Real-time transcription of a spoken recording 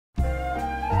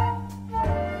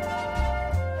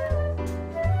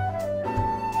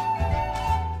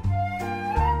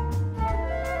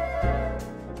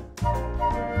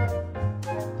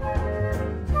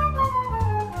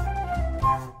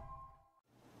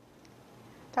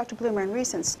Dr. Bloomer, in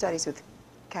recent studies with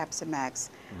Capsimax,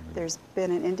 there's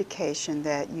been an indication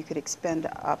that you could expend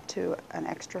up to an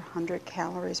extra 100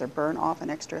 calories or burn off an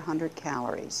extra 100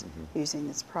 calories using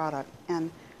this product. And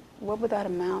what would that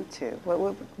amount to? What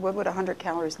would 100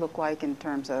 calories look like in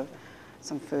terms of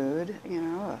some food, you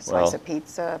know, a slice of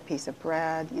pizza, a piece of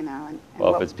bread, you know? And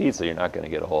well, if it's pizza, you're not going to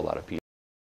get a whole lot of pizza.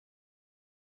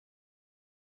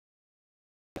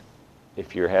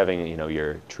 If you're having, you know,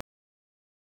 your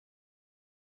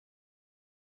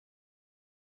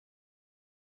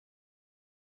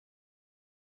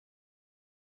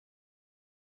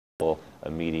a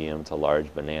medium to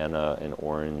large banana, an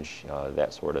orange,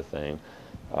 that sort of thing,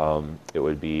 it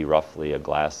would be roughly a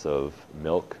glass of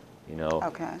milk, you know,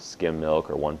 skim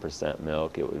milk or 1%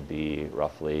 milk. It would be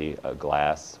roughly a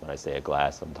glass. When I say a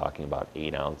glass, I'm talking about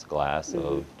 8-ounce glass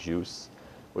of juice.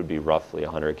 Would be roughly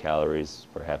 100 calories,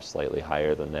 perhaps slightly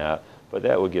higher than that, but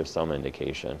that would give some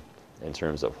indication in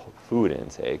terms of food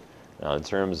intake. Now, in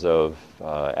terms of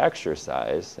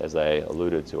exercise, as I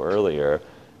alluded to earlier,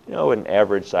 you know, an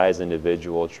average size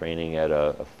individual training at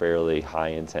a fairly high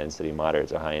intensity, moderate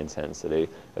to high intensity,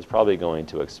 is probably going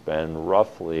to expend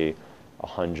roughly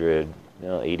 100, you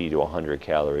know, 80 to 100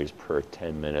 calories per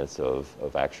 10 minutes of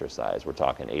exercise. We're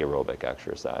talking aerobic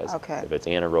exercise. If it's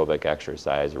anaerobic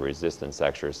exercise or resistance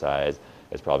exercise,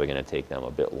 it's probably going to take them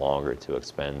a bit longer to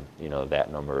expend, you know,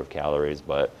 that number of calories,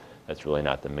 but that's really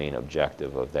not the main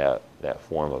objective of that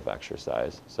form of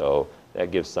exercise. So that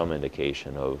gives some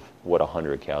indication of what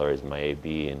 100 calories may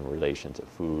be in relation to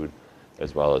food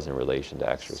as well as in relation to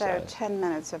exercise. So 10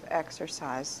 minutes of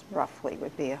exercise roughly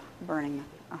would be burning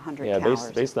 100 calories.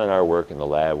 Yeah, based on our work in the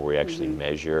lab where we actually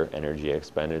measure energy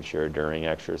expenditure during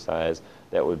exercise,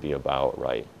 that would be about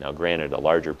right. Now granted, a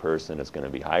larger person is going to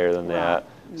be higher than that.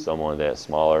 Someone that's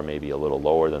smaller may be a little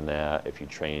lower than that. If you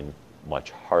train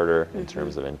much harder in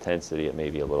terms of intensity, it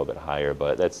may be a little bit higher,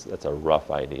 but that's a rough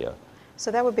idea. So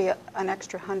that would be an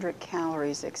extra 100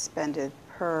 calories expended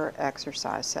per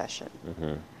exercise session.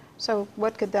 So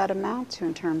what could that amount to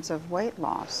in terms of weight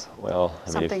loss? Well, I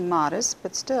mean, something modest,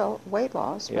 but still weight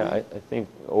loss. Yeah, right? I think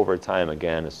over time,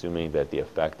 again, assuming that the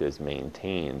effect is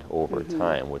maintained over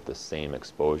time with the same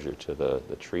exposure to the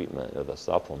treatment or the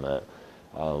supplement,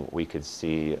 we could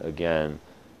see, again,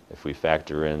 if we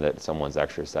factor in that someone's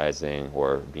exercising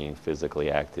or being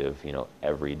physically active, you know,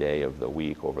 every day of the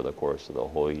week over the course of the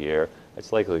whole year,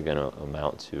 it's likely going to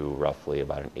amount to roughly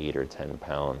about an 8 or 10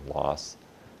 pound loss,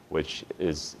 which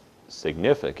is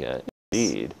significant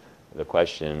indeed. The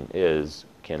question is,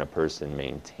 can a person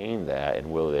maintain that, and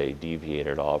will they deviate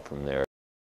at all from there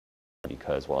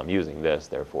because, well, I'm using this,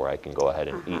 therefore I can go ahead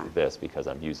and eat this because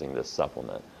I'm using this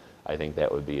supplement? I think that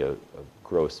would be a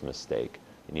gross mistake.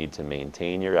 You need to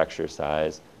maintain your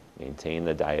exercise, maintain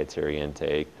the dietary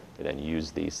intake, and then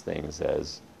use these things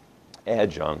as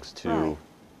adjuncts to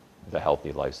the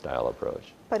healthy lifestyle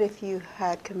approach. But if you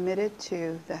had committed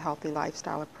to the healthy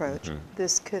lifestyle approach,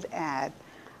 this could add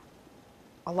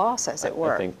a loss, as it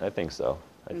were. I think so.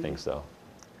 I think so.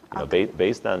 You know,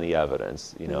 based on the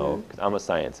evidence, you know, 'cause I'm a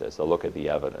scientist, so look at the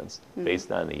evidence.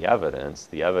 Based on the evidence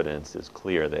is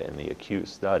clear that in the acute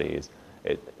studies,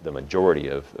 the majority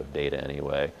of data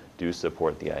anyway, do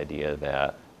support the idea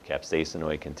that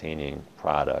capsaicinoid-containing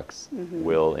products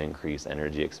will increase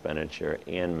energy expenditure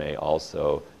and may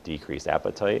also decrease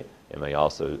appetite and may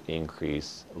also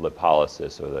increase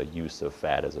lipolysis, or the use of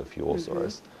fat as a fuel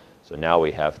source. So now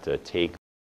we have to take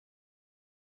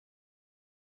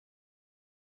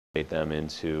them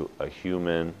into a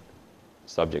human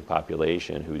subject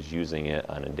population who's using it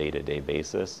on a day-to-day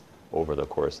basis over the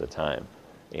course of time.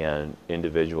 And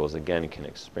individuals, again, can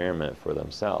experiment for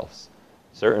themselves.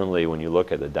 Certainly, when you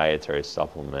look at the dietary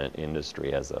supplement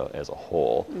industry as a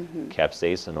whole,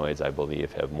 capsaicinoids, I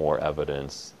believe, have more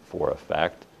evidence for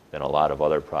effect than a lot of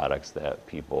other products that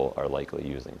people are likely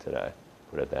using today,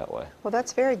 put it that way. Well,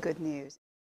 that's very good news.